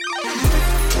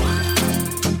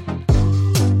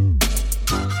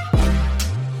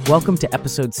Welcome to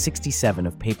episode 67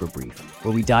 of Paper Brief,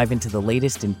 where we dive into the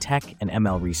latest in tech and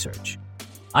ML research.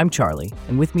 I'm Charlie,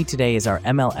 and with me today is our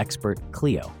ML expert,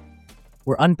 Cleo.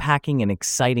 We're unpacking an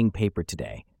exciting paper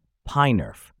today,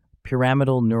 PyNeRF,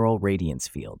 Pyramidal Neural Radiance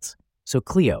Fields. So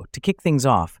Cleo, to kick things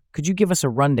off, could you give us a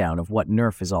rundown of what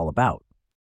NeRF is all about?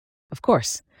 Of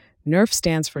course. NeRF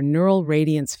stands for Neural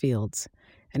Radiance Fields,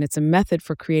 and it's a method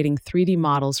for creating 3D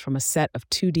models from a set of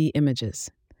 2D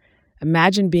images.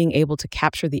 Imagine being able to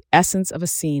capture the essence of a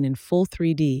scene in full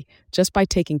 3D just by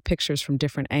taking pictures from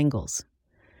different angles.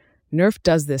 NeRF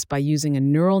does this by using a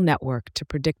neural network to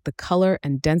predict the color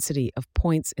and density of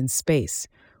points in space,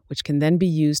 which can then be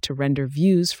used to render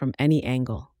views from any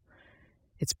angle.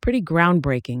 It's pretty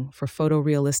groundbreaking for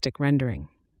photorealistic rendering.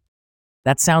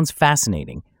 That sounds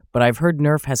fascinating, but I've heard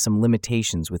NeRF has some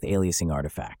limitations with aliasing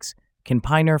artifacts. Can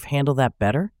PyNeRF handle that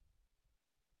better?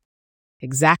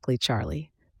 Exactly,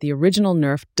 Charlie. The original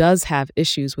NeRF does have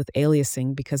issues with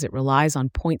aliasing because it relies on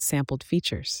point-sampled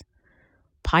features.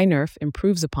 PyNeRF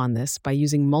improves upon this by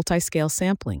using multi-scale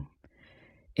sampling.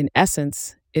 In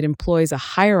essence, it employs a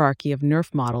hierarchy of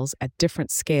NeRF models at different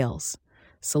scales,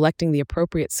 selecting the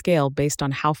appropriate scale based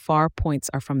on how far points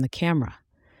are from the camera.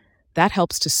 That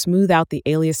helps to smooth out the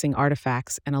aliasing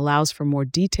artifacts and allows for more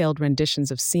detailed renditions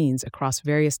of scenes across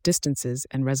various distances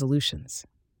and resolutions.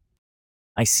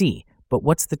 I see, but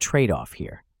what's the trade-off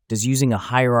here? Does using a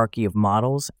hierarchy of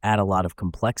models add a lot of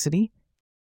complexity?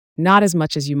 Not as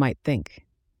much as you might think.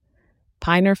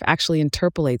 PyNeRF actually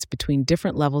interpolates between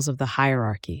different levels of the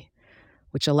hierarchy,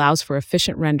 which allows for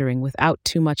efficient rendering without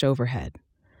too much overhead.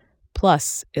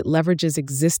 Plus, it leverages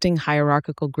existing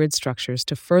hierarchical grid structures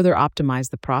to further optimize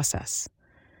the process.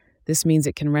 This means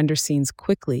it can render scenes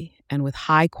quickly and with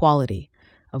high quality,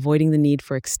 avoiding the need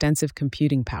for extensive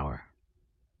computing power.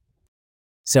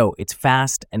 So, it's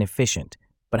fast and efficient,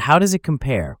 but how does it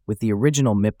compare with the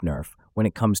original MIP-NeRF when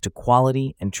it comes to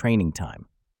quality and training time?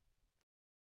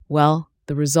 Well,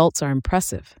 the results are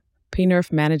impressive.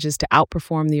 PyNeRF manages to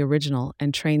outperform the original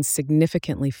and trains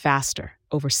significantly faster,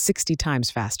 over 60 times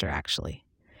faster actually.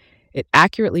 It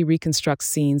accurately reconstructs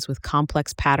scenes with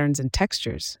complex patterns and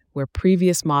textures where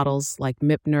previous models like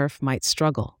MIP-NeRF might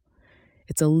struggle.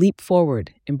 It's a leap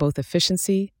forward in both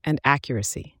efficiency and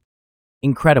accuracy.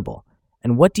 Incredible.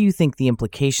 And what do you think the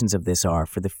implications of this are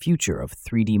for the future of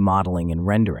 3D modeling and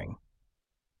rendering?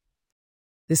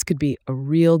 This could be a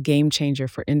real game changer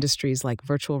for industries like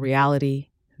virtual reality,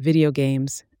 video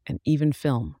games, and even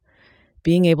film.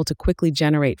 Being able to quickly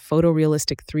generate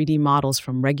photorealistic 3D models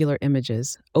from regular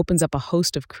images opens up a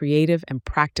host of creative and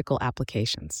practical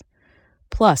applications.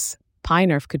 Plus,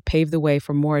 PyNeRF could pave the way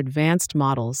for more advanced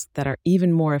models that are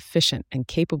even more efficient and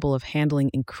capable of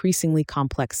handling increasingly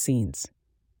complex scenes.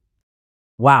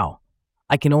 Wow,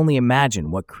 I can only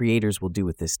imagine what creators will do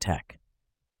with this tech.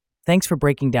 Thanks for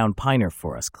breaking down PyNeRF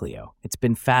for us, Cleo. It's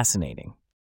been fascinating.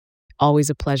 Always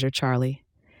a pleasure, Charlie.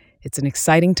 It's an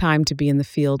exciting time to be in the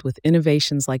field with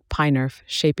innovations like PyNeRF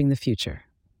shaping the future.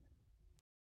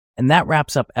 And that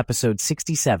wraps up episode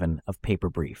 67 of Paper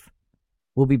Brief.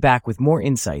 We'll be back with more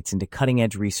insights into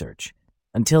cutting-edge research.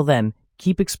 Until then,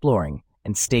 keep exploring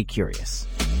and stay curious.